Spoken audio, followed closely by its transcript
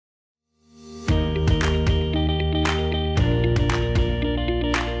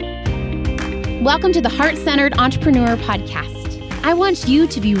Welcome to the Heart-Centered Entrepreneur Podcast. I want you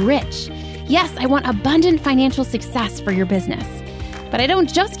to be rich. Yes, I want abundant financial success for your business. But I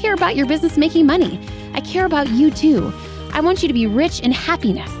don't just care about your business making money. I care about you too. I want you to be rich in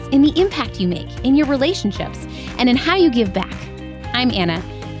happiness, in the impact you make, in your relationships, and in how you give back. I'm Anna.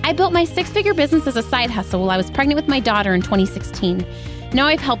 I built my six-figure business as a side hustle while I was pregnant with my daughter in 2016. Now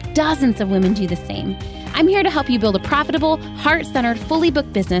I've helped dozens of women do the same. I'm here to help you build a profitable, heart-centered, fully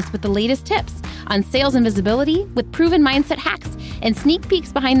booked business with the latest tips on sales and visibility, with proven mindset hacks, and sneak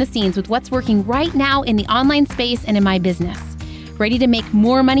peeks behind the scenes with what's working right now in the online space and in my business. Ready to make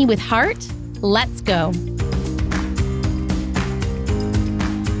more money with heart? Let's go.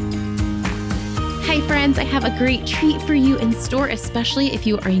 Hi friends, I have a great treat for you in store, especially if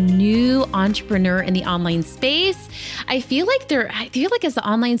you are a new entrepreneur in the online space. I feel like as the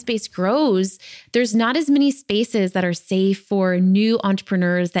online space grows, there's not as many spaces that are safe for new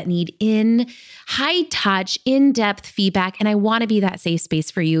entrepreneurs that need high touch, in-depth feedback. And I want to be that safe space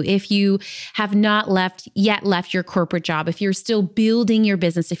for you. If you have not yet left your corporate job, if you're still building your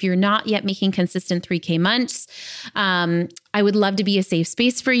business, if you're not yet making consistent 3K months, I would love to be a safe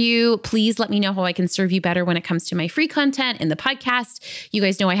space for you. Please let me know how I can serve you better when it comes to my free content and the podcast. You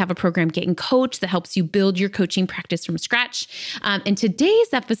guys know I have a program, Getting Coach, that helps you build your coaching practice from scratch. And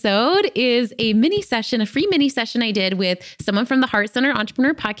today's episode is a free mini session I did with someone from the Heart-Centered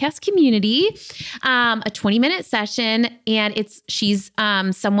Entrepreneur Podcast community, a 20-minute session. And she's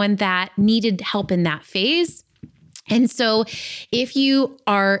someone that needed help in that phase. And so if you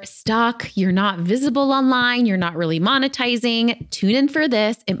are stuck, you're not visible online, you're not really monetizing, tune in for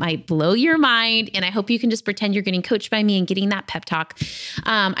this. It might blow your mind. And I hope you can just pretend you're getting coached by me and getting that pep talk.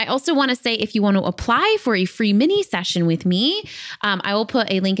 I also want to say, if you want to apply for a free mini session with me, I will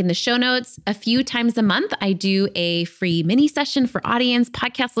put a link in the show notes. A few times a month, I do a free mini session for audience,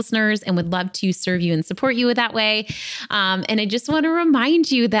 podcast listeners, and would love to serve you and support you that way. And I just want to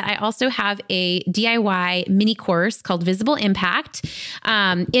remind you that I also have a DIY mini course called Visible Impact.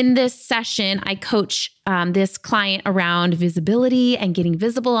 In this session, I coach this client around visibility and getting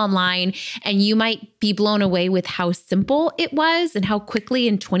visible online. And you might be blown away with how simple it was and how quickly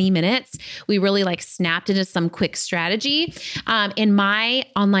in 20 minutes, we really snapped into some quick strategy. And my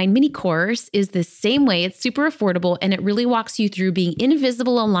online mini course is the same way. It's super affordable and it really walks you through being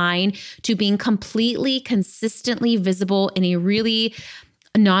invisible online to being completely, consistently visible in a really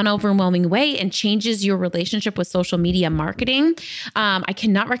non-overwhelming way, and changes your relationship with social media marketing. I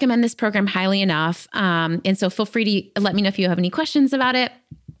cannot recommend this program highly enough. And so feel free to let me know if you have any questions about it.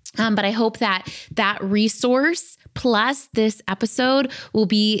 But I hope that resource plus this episode will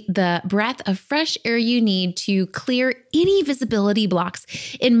be the breath of fresh air you need to clear any visibility blocks.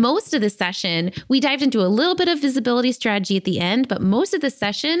 In most of the session, we dived into a little bit of visibility strategy at the end, but most of the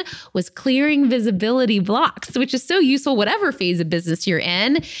session was clearing visibility blocks, which is so useful whatever phase of business you're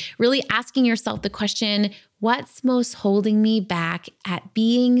in. Really asking yourself the question, what's most holding me back at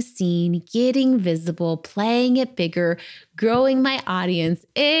being seen, getting visible, playing it bigger, growing my audience,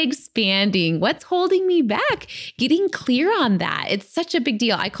 expanding? What's holding me back? Getting clear on that. It's such a big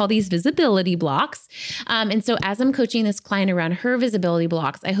deal. I call these visibility blocks. And so as I'm coaching this client around her visibility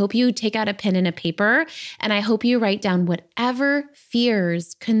blocks, I hope you take out a pen and a paper, and I hope you write down whatever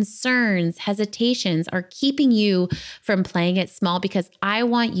fears, concerns, hesitations are keeping you from playing it small, because I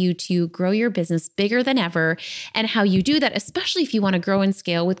want you to grow your business bigger than ever. And how you do that, especially if you want to grow and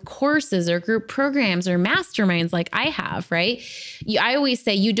scale with courses or group programs or masterminds like I have, right? I always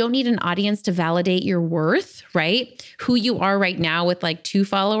say you don't need an audience to validate your worth, right? Who you are right now with 2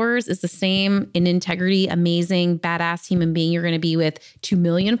 followers is the same in integrity, amazing, badass human being you're going to be with 2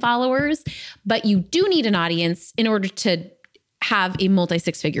 million followers. But you do need an audience in order to have a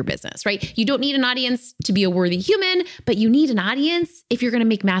multi-six-figure business, right? You don't need an audience to be a worthy human, but you need an audience if you're going to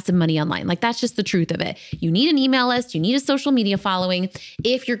make massive money online. That's just the truth of it. You need an email list, you need a social media following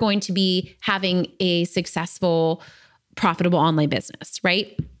if you're going to be having a successful, profitable online business,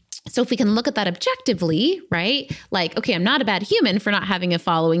 right? So if we can look at that objectively, right? Okay, I'm not a bad human for not having a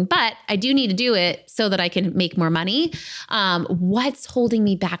following, but I do need to do it so that I can make more money. What's holding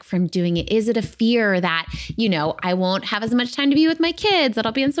me back from doing it? Is it a fear that, I won't have as much time to be with my kids, that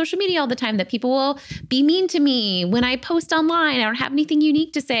I'll be on social media all the time, that people will be mean to me when I post online? I don't have anything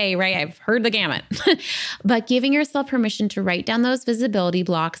unique to say, right? I've heard the gamut. But giving yourself permission to write down those visibility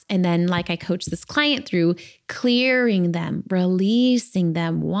blocks, and then I coach this client through, clearing them, releasing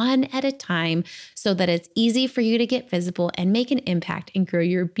them one one at a time so that it's easy for you to get visible and make an impact and grow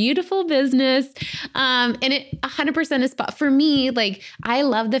your beautiful business. And it 100% is, for me, like, I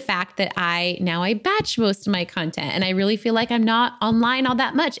love the fact that I batch most of my content, and I really feel like I'm not online all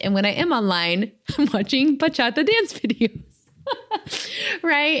that much. And when I am online, I'm watching bachata dance videos.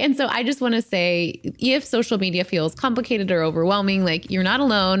 Right. And so I just want to say, if social media feels complicated or overwhelming, like, you're not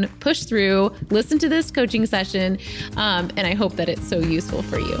alone. Push through, listen to this coaching session. And I hope that it's so useful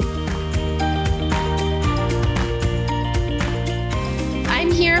for you.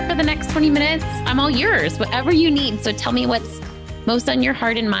 I'm here for the next 20 minutes. I'm all yours, whatever you need. So tell me what's most on your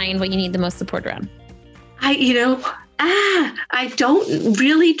heart and mind, what you need the most support around. I don't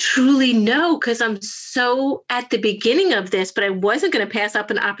really truly know, because I'm so at the beginning of this, but I wasn't going to pass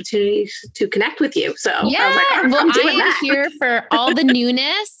up an opportunity to connect with you. So yeah, I was like, I am here for all the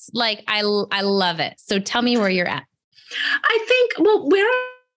newness. Like, I love it. So tell me where you're at. I think, where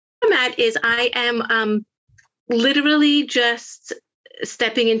I'm at is I am literally just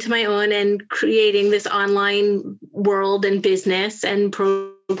stepping into my own and creating this online world and business and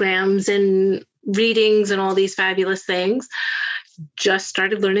programs and readings and all these fabulous things. Just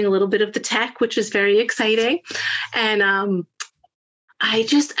started learning a little bit of the tech, which is very exciting. And I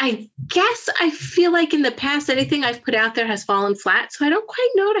guess I feel like in the past, anything I've put out there has fallen flat. So I don't quite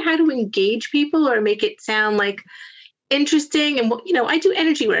know how to engage people or make it sound like interesting. And, I do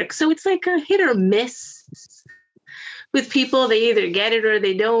energy work. So it's like a hit or miss with people. They either get it or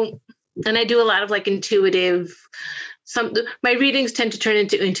they don't. And I do a lot of like intuitive. My readings tend to turn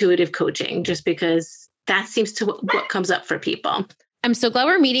into intuitive coaching, just because that seems to what comes up for people. I'm so glad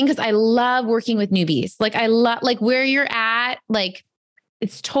we're meeting, because I love working with newbies. Like, I love, like, where you're at, like,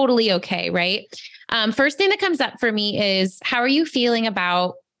 it's totally okay. Right. First thing that comes up for me is, how are you feeling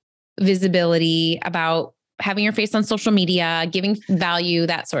about visibility, about having your face on social media, giving value,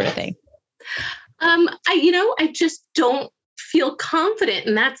 that sort of thing? I just don't feel confident,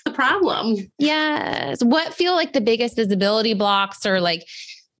 and that's the problem. Yes. What feel like the biggest visibility blocks, or like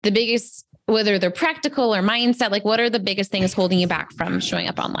the biggest, whether they're practical or mindset, like, what are the biggest things holding you back from showing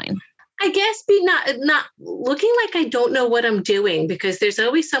up online? I guess be not looking like I don't know what I'm doing, because there's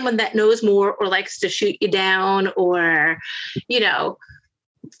always someone that knows more or likes to shoot you down, or,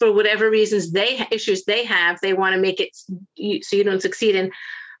 for whatever reasons issues they have, they want to make it so you don't succeed. And,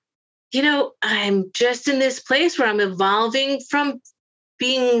 I'm just in this place where I'm evolving from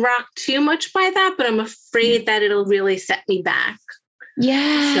being rocked too much by that, but I'm afraid that it'll really set me back.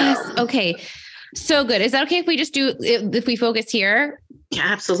 Yes. So. Okay. So good. Is that okay if we focus here? Yeah,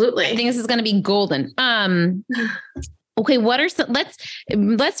 absolutely. I think this is going to be golden. Okay.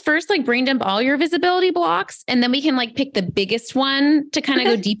 Let's first like brain dump all your visibility blocks, and then we can like pick the biggest one to kind of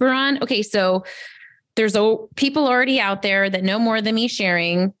go deeper on. Okay. So there's people already out there that know more than me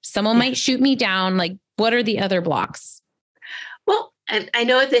sharing. Someone might shoot me down. Like, what are the other blocks? Well, and I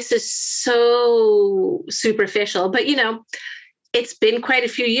know this is so superficial, but it's been quite a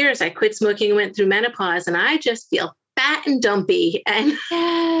few years. I quit smoking and went through menopause, and I just feel fat and dumpy, and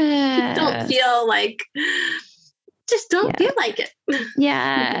don't feel like it.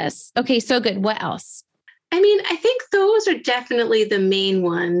 Yes. Okay. So good. What else? I think those are definitely the main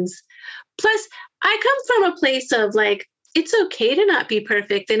ones. Plus, I come from a place of like, it's okay to not be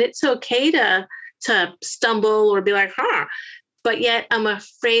perfect, and it's okay to stumble or be like, but yet I'm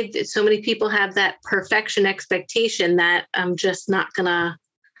afraid that so many people have that perfection expectation that I'm going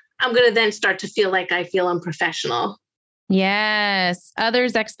to then start to feel like I feel unprofessional. Yes.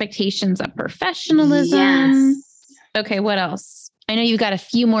 Others' expectations of professionalism. Yes. Okay. What else? I know you got a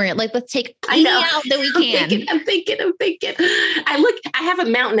few more. Like, let's take any out that we can. I'm thinking. I have a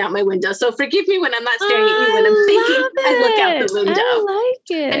mountain out my window, so forgive me when I'm not staring at you when I'm thinking. I look out the window. I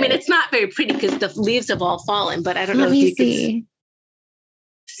like it. It's not very pretty because the leaves have all fallen, but I don't know if you can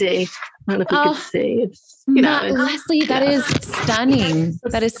see. I don't know if you can see. It's, Leslie, that is stunning.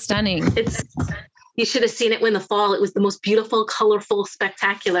 That is stunning. You should have seen it when the fall. It was the most beautiful, colorful,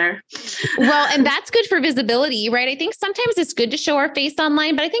 spectacular. Well, and that's good for visibility, right? I think sometimes it's good to show our face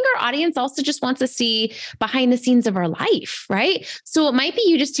online, but I think our audience also just wants to see behind the scenes of our life, right? So it might be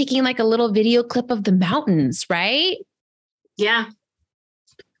you just taking like a little video clip of the mountains, right? Yeah.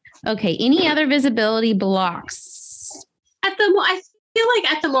 Okay. Any other visibility blocks? I feel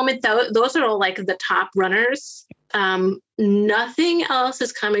like at the moment, though, those are all like the top runners. Nothing else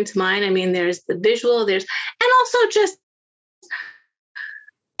is coming to mind. There's the visual, and also just,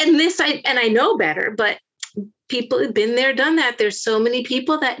 I know better, but people have been there, done that. There's so many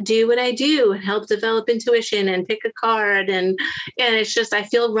people that do what I do and help develop intuition and pick a card. And it's just, I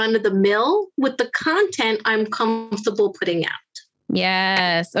feel run of the mill with the content I'm comfortable putting out.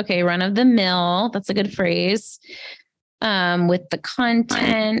 Yes. Okay. Run of the mill. That's a good phrase. With the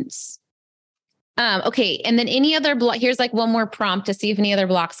content. Okay. And then any other block, here's like one more prompt to see if any other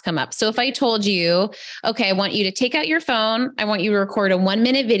blocks come up. So if I told you, okay, I want you to take out your phone. I want you to record a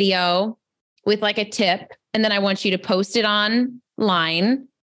 1-minute video with like a tip. And then I want you to post it online.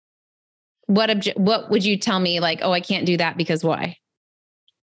 What would you tell me? Like, oh, I can't do that because why?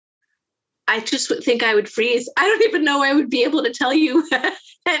 I just would think I would freeze. I don't even know I would be able to tell you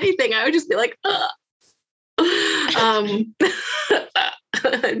anything. I would just be like,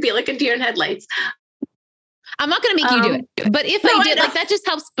 I'd be like a deer in headlights. I'm not going to make you do it, but if I did, like, that just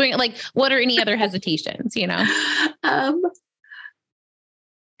helps bring, like, what are any other hesitations, you know? I'm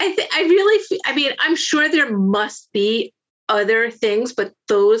sure there must be other things, but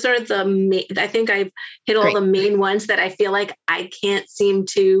those are the main, I think I've hit all the main ones that I feel like I can't seem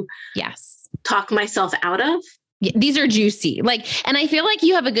to talk myself out of. Yeah, these are juicy. Like, and I feel like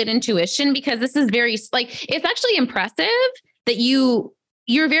you have a good intuition because this is very, like, it's actually impressive that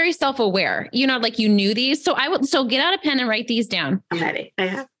you're very self-aware, you know, like you knew these. So so get out a pen and write these down. I'm ready. I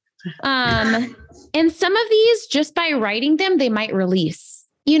have. And some of these, just by writing them, they might release,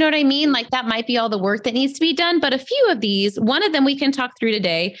 you know what I mean? Like that might be all the work that needs to be done. But a few of these, one of them we can talk through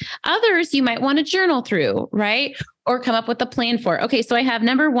today. Others you might want to journal through, right? Or come up with a plan for. Okay. So I have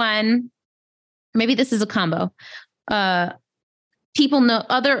number 1, maybe this is a combo. Other people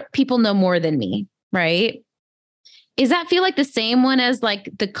know more than me, right? Does that feel like the same one as like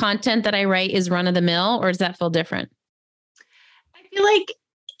the content that I write is run of the mill, or does that feel different? I feel like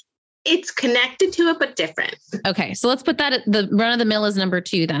it's connected to it, but different. Okay. So let's put that at the run of the mill is number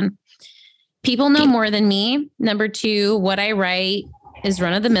 2 then. People know more than me. Number 2, what I write is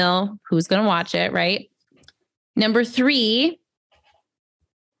run of the mill. Who's going to watch it, right? Number 3,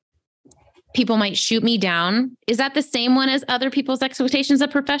 people might shoot me down. Is that the same one as other people's expectations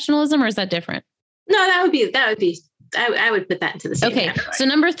of professionalism, or is that different? No, I would put that into the same category. So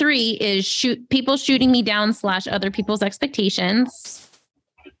number 3 is people shooting me down / other people's expectations.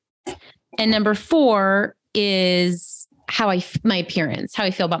 And number 4 is my appearance, how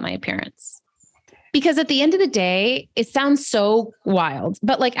I feel about my appearance. Because at the end of the day, it sounds so wild,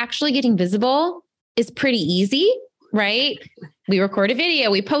 but like actually getting visible is pretty easy, right? We record a video,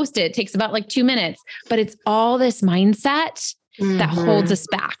 we post it takes about like 2 minutes, but it's all this mindset that holds us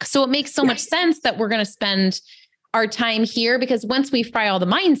back. So it makes so much sense that we're going to spend our time here, because once we fry all the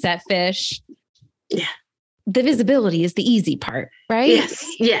mindset fish, the visibility is the easy part, right?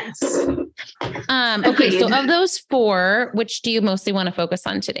 Yes. Okay. So of those 4, which do you mostly want to focus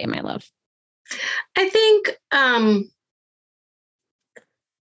on today, my love? I think, I'm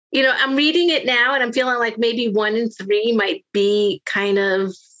reading it now and I'm feeling like maybe 1 and 3 might be kind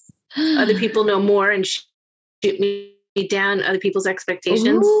of other people know more and shoot me down, other people's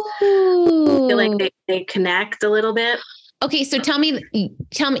expectations. I feel like they connect a little bit. Okay. So tell me,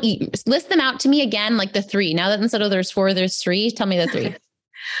 list them out to me again, like the 3. Now that instead of there's 4, there's 3, tell me the 3.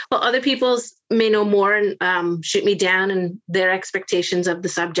 Well, other people's may know more and shoot me down and their expectations of the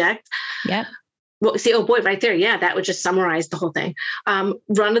subject. Yeah. Well, see, oh boy, right there. Yeah, that would just summarize the whole thing.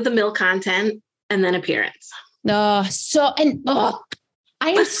 Run of the mill content and then appearance. I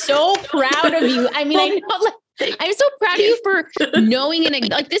am so proud of you. I mean, I know, I'm so proud of you for knowing and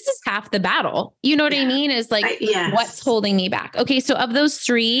like this is half the battle. You know what I mean? Is like what's holding me back. Okay, so of those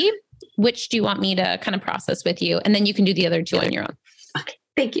 3, which do you want me to kind of process with you, and then you can do the other 2 on your own. Okay,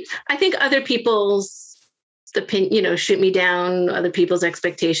 thank you. I think other people's shoot me down, other people's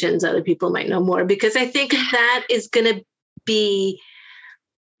expectations, other people might know more, because I think that is going to be,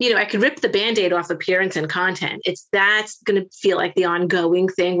 I could rip the Band-Aid off appearance and content. That's going to feel like the ongoing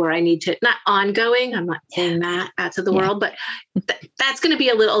thing where I need to, not ongoing, I'm not saying that out to the world, but that's going to be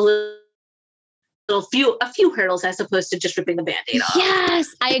a few hurdles as opposed to just ripping the Band-Aid off.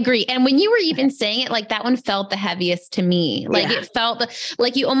 Yes, I agree. And when you were even saying it, like that one felt the heaviest to me. Like it felt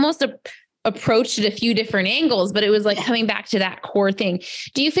like you almost approached it a few different angles, but it was like coming back to that core thing.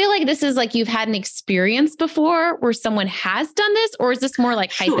 Do you feel like this is like you've had an experience before where someone has done this, or is this more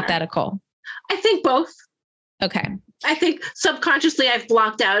like hypothetical? I think both. Okay. I think subconsciously I've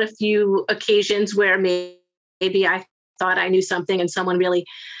blocked out a few occasions where maybe I thought I knew something and someone really,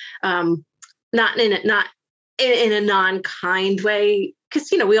 not in a non-kind way, because,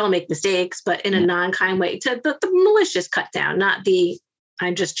 we all make mistakes, but in a non-kind way, to the malicious cut down, not the,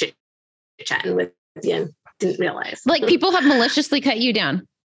 I'm just chatting with you and didn't realize. Like people have maliciously cut you down.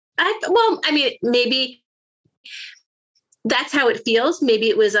 Maybe that's how it feels. Maybe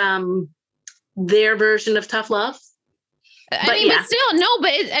it was their version of tough love. But still, no,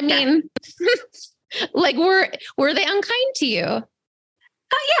 but like were they unkind to you?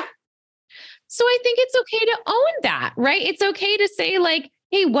 Yeah. So I think it's okay to own that, right? It's okay to say like,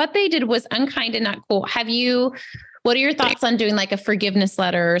 hey, what they did was unkind and not cool. What are your thoughts on doing like a forgiveness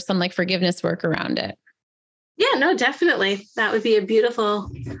letter or some like forgiveness work around it? Yeah, no, definitely. That would be a beautiful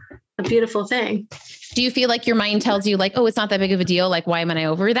thing. Do you feel like your mind tells you like, oh, it's not that big of a deal? Like, why am I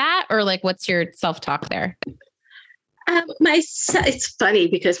over that? Or like, what's your self-talk there? It's funny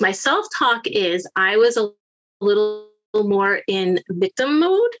because my self-talk is I was a little more in victim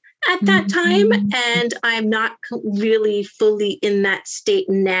mode at that time, and I'm not really fully in that state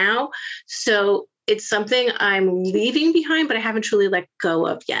now. So it's something I'm leaving behind, but I haven't truly let go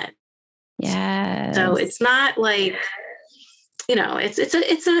of yet. Yeah. So it's not like, it's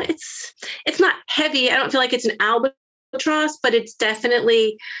not heavy. I don't feel like it's an albatross, but it's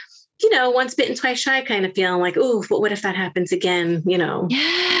definitely, once bitten, twice shy kind of feeling like, ooh, but what if that happens again?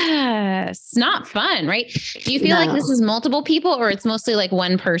 Yes. Not fun, right? Do you feel like this is multiple people or it's mostly like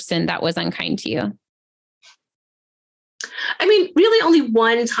one person that was unkind to you? I mean, really only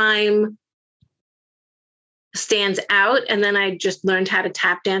one time stands out. And then I just learned how to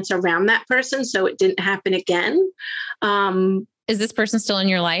tap dance around that person. So it didn't happen again. Is this person still in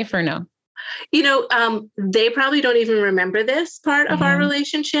your life or no? They probably don't even remember this part of our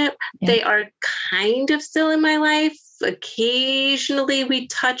relationship. Yeah. They are kind of still in my life. Occasionally we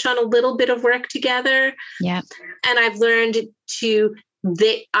touch on a little bit of work together. Yeah. And I've learned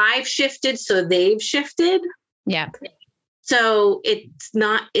I've shifted, so they've shifted. Yeah. So it's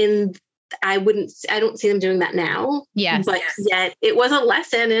not I don't see them doing that now. Yes. But yet it was a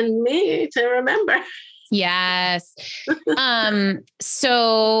lesson in me to remember. Yes.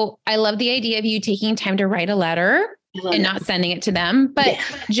 So I love the idea of you taking time to write a letter and not sending it to them, but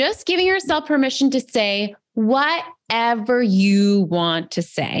just giving yourself permission to say whatever you want to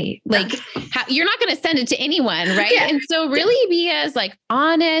say. Like you're not going to send it to anyone. Right. Yeah. And so really be as like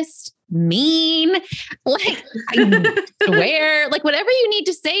honest, mean, like I swear, like whatever you need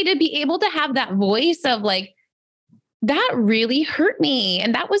to say to be able to have that voice of like, that really hurt me.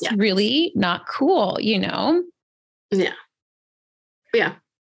 And that was really not cool, Yeah. Yeah.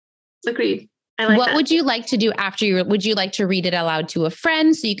 Agreed. I like what that. Would you like to do after would you like to read it aloud to a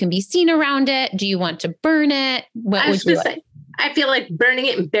friend so you can be seen around it? Do you want to burn it? What would you like? I feel like burning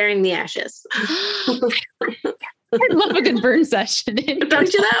it and burying the ashes. I love a good burn session.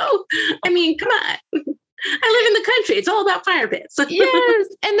 Don't you know? I mean, come on. I live in the country. It's all about fire pits. Yes.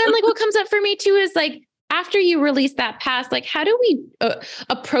 And then like what comes up for me too is like, after you release that past, like, how do we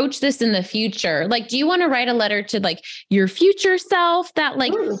approach this in the future? Like, do you want to write a letter to like your future self that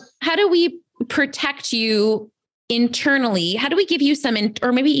like, how do we protect you internally? How do we give you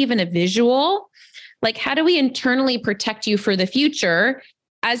or maybe even a visual? Like, how do we internally protect you for the future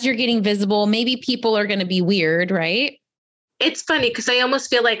as you're getting visible? Maybe people are going to be weird, right? It's funny because I almost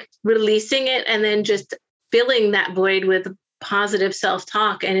feel like releasing it and then just filling that void with positive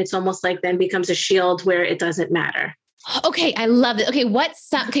self-talk. And it's almost like then becomes a shield where it doesn't matter. Okay. I love it. Okay.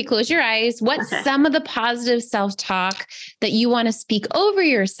 Close your eyes. What's some of the positive self-talk that you want to speak over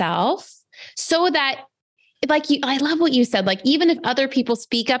yourself so that I love what you said. Like, even if other people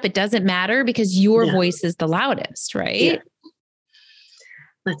speak up, it doesn't matter because your voice is the loudest, right? Yeah.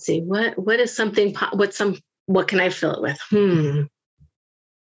 Let's see. What is something, what can I fill it with?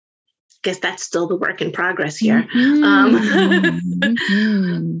 Guess that's still the work in progress here.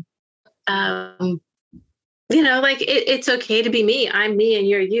 It's okay to be me. I'm me and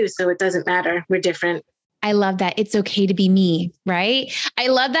you're you. So it doesn't matter. We're different. I love that. It's okay to be me, right? I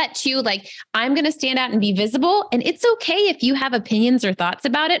love that too. Like, I'm going to stand out and be visible. And it's okay if you have opinions or thoughts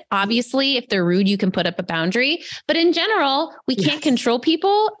about it. Obviously, if they're rude, you can put up a boundary. But in general, we can't control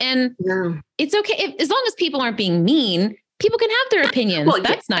people. And it's okay. As long as people aren't being mean, people can have their opinions. Well,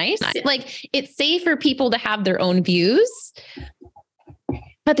 that's nice. Like, it's safe for people to have their own views,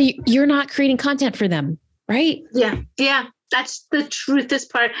 but you're not creating content for them, right? Yeah. Yeah. That's the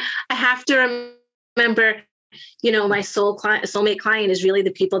truthest part. I have to remember, my soulmate client is really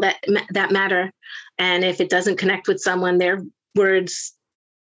the people that matter. And if it doesn't connect with someone, their words,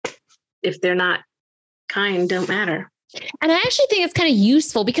 if they're not kind, don't matter. And I actually think it's kind of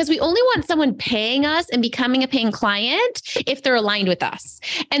useful because we only want someone paying us and becoming a paying client if they're aligned with us.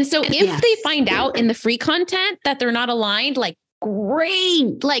 And so if they find out in the free content that they're not aligned, like,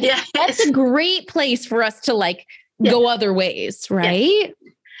 great, like that's a great place for us to like go other ways, right?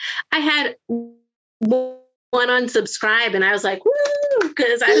 Yeah. I had one unsubscribe and I was like, woo,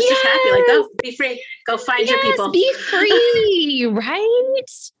 because I was just happy. Like, go be free, go find your people. Be free, right?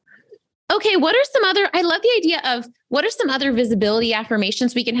 Okay, I love the idea of what are some other visibility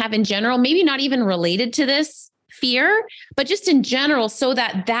affirmations we can have in general, maybe not even related to this fear, but just in general, so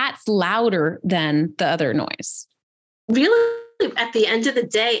that that's louder than the other noise. Really, at the end of the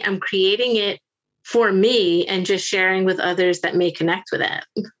day, I'm creating it for me and just sharing with others that may connect with it.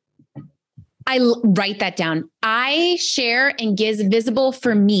 I write that down. I share and get visible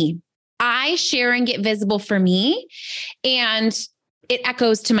for me. I share and get visible for me. And it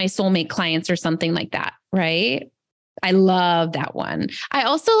echoes to my soulmate clients or something like that. Right. I love that one. I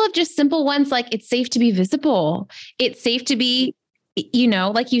also love just simple ones like it's safe to be visible. It's safe to be,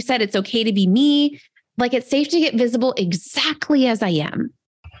 like you said, it's okay to be me. Like it's safe to get visible exactly as I am.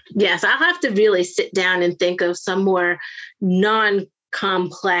 Yes. I'll have to really sit down and think of some more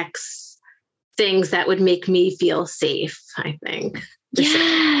non-complex things that would make me feel safe, I think.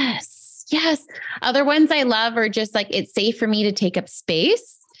 Yes. Yes. Other ones I love are just like, it's safe for me to take up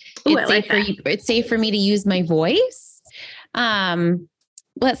space. It's safe for me to use my voice.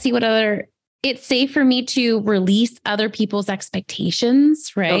 Let's see what other, it's safe for me to release other people's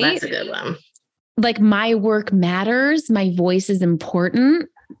expectations, right? Oh, that's a good one. Like my work matters. My voice is important.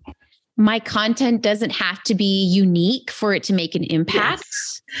 My content doesn't have to be unique for it to make an impact.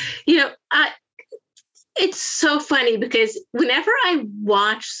 Yes. It's so funny because whenever I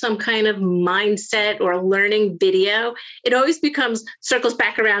watch some kind of mindset or learning video, it always circles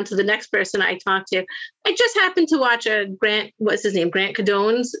back around to the next person I talk to. I just happened to watch Grant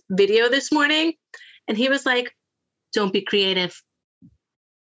Cardone's video this morning. And he was like, don't be creative.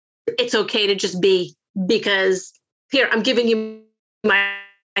 It's okay to just be, because here, I'm giving you my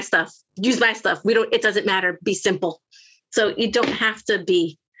stuff. Use my stuff. It doesn't matter. Be simple. So you don't have to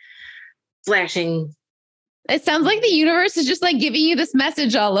be flashing. It sounds like the universe is just like giving you this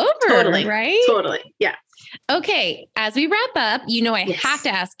message all over, totally, right? Totally. Yeah. Okay. As we wrap up, I have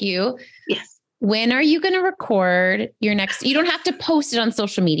to ask you, yes, when are you going to record your next, you don't have to post it on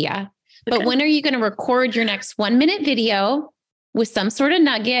social media, but when are you going to record your next 1-minute video with some sort of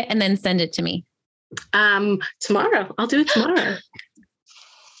nugget and then send it to me? Tomorrow. I'll do it tomorrow.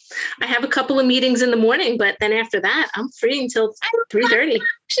 I have a couple of meetings in the morning, but then after that, I'm free until 3:30.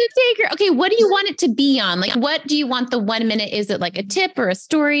 Okay, what do you want it to be on? Like, what do you want the 1 minute? Is it like a tip or a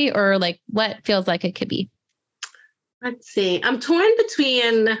story, or like what feels like it could be? Let's see. I'm torn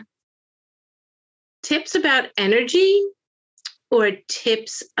between tips about energy or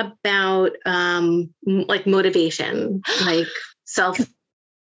tips about like motivation, like self-worth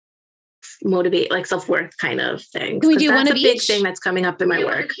kind of thing. Can we do one of each? Big thing that's coming up in my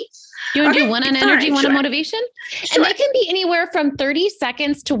work. You want to do one on energy, one on motivation? Sure. And it can be anywhere from 30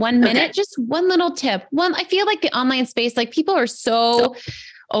 seconds to 1 minute. Just one little tip. I feel like the online space, like people are so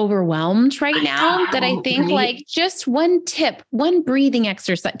overwhelmed right now that I think like just one tip, one breathing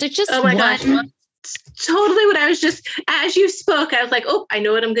exercise. Just gosh. Totally what I was just, as you spoke, I was like, oh, I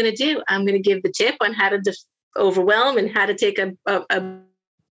know what I'm going to do. I'm going to give the tip on how to overwhelm and how to take a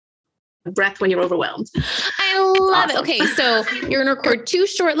breath when you're overwhelmed. I love it. Okay. So you're going to record 2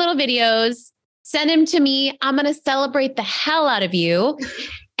 short little videos, send them to me. I'm going to celebrate the hell out of you.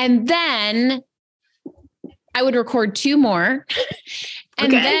 And then I would record 2 more.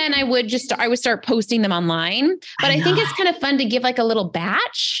 And then I would start posting them online. But I think it's kind of fun to give like a little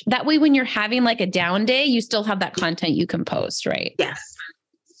batch. That way, when you're having like a down day, you still have that content you can post, right? Yes.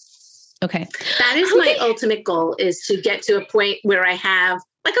 Okay. That is my ultimate goal, is to get to a point where I have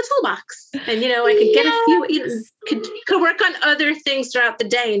like a toolbox and, I could get a few, could work on other things throughout the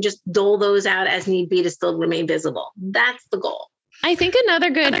day and just dole those out as need be to still remain visible. That's the goal. I think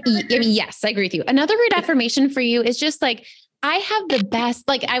another good, yes, I agree with you. Another great affirmation for you is just like, I have the best,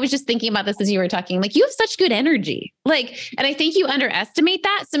 like, I was just thinking about this as you were talking, like you have such good energy, like, and I think you underestimate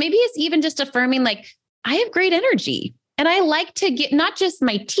that. So maybe it's even just affirming, like, I have great energy and I like to get not just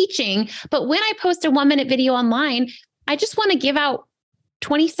my teaching, but when I post a 1-minute video online, I just want to give out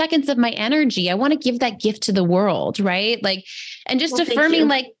 20 seconds of my energy. I want to give that gift to the world. Right. Like, and just affirming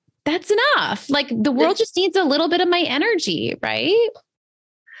like, that's enough. Like the world just needs a little bit of my energy. Right.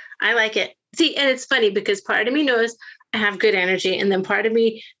 I like it. See, and it's funny because part of me knows I have good energy. And then part of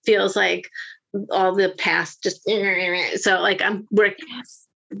me feels like all the past just, so like I'm working.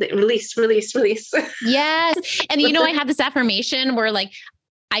 Release. Yes. And I have this affirmation where like,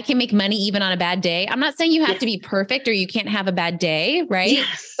 I can make money even on a bad day. I'm not saying you have to be perfect or you can't have a bad day, right?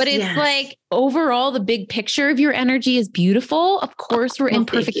 Yes, but it's like overall, the big picture of your energy is beautiful. Of course, we're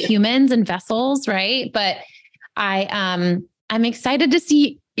imperfect humans and vessels, right? But I'm excited to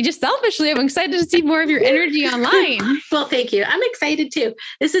see, just selfishly, I'm excited to see more of your energy online. Well, thank you. I'm excited too.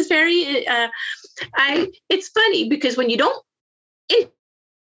 This is very, it's funny because when you don't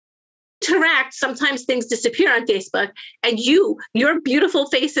interact, sometimes things disappear on Facebook. And your beautiful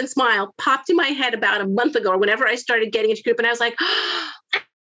face and smile popped in my head about a month ago, or whenever I started getting into group. And I was like, oh,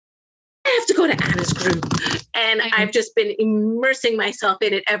 I have to go to Anna's group. And I've just been immersing myself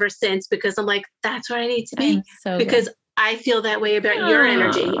in it ever since, because I'm like, that's where I need to be. Because I feel that way about your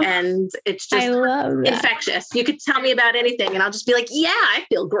energy, and it's just infectious. You could tell me about anything and I'll just be like, yeah, I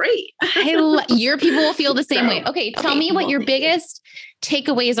feel great. Your people will feel the same way. Okay. Tell me what your biggest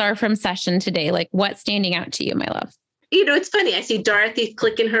takeaways are from session today. Like, what's standing out to you, my love? It's funny. I see Dorothy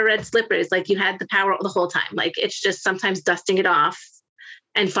clicking her red slippers. Like, you had the power the whole time. Like, it's just sometimes dusting it off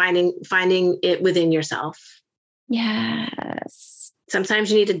and finding it within yourself. Yes. Sometimes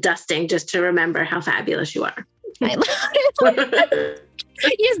you need a dusting just to remember how fabulous you are. I love it.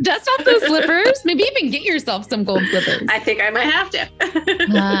 Yes, dust off those slippers. Maybe even get yourself some gold slippers. I think I might have to.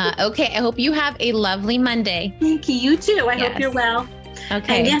 Okay. I hope you have a lovely Monday. Thank you. You too. I hope you're well.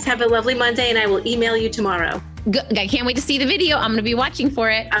 Okay. And yes, have a lovely Monday, and I will email you tomorrow. Good. I can't wait to see the video. I'm going to be watching for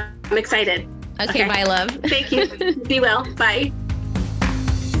it. I'm excited. Okay. Bye, love. Thank you. Be well. Bye.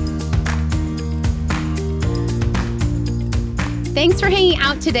 Thanks for hanging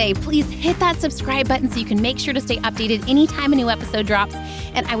out today. Please hit that subscribe button so you can make sure to stay updated anytime a new episode drops.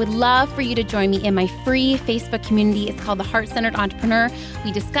 And I would love for you to join me in my free Facebook community. It's called The Heart-Centered Entrepreneur.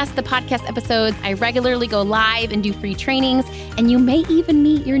 We discuss the podcast episodes. I regularly go live and do free trainings. And you may even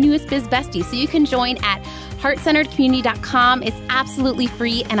meet your newest biz bestie. So you can join at heartcenteredcommunity.com. It's absolutely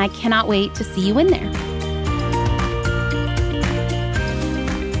free, and I cannot wait to see you in there.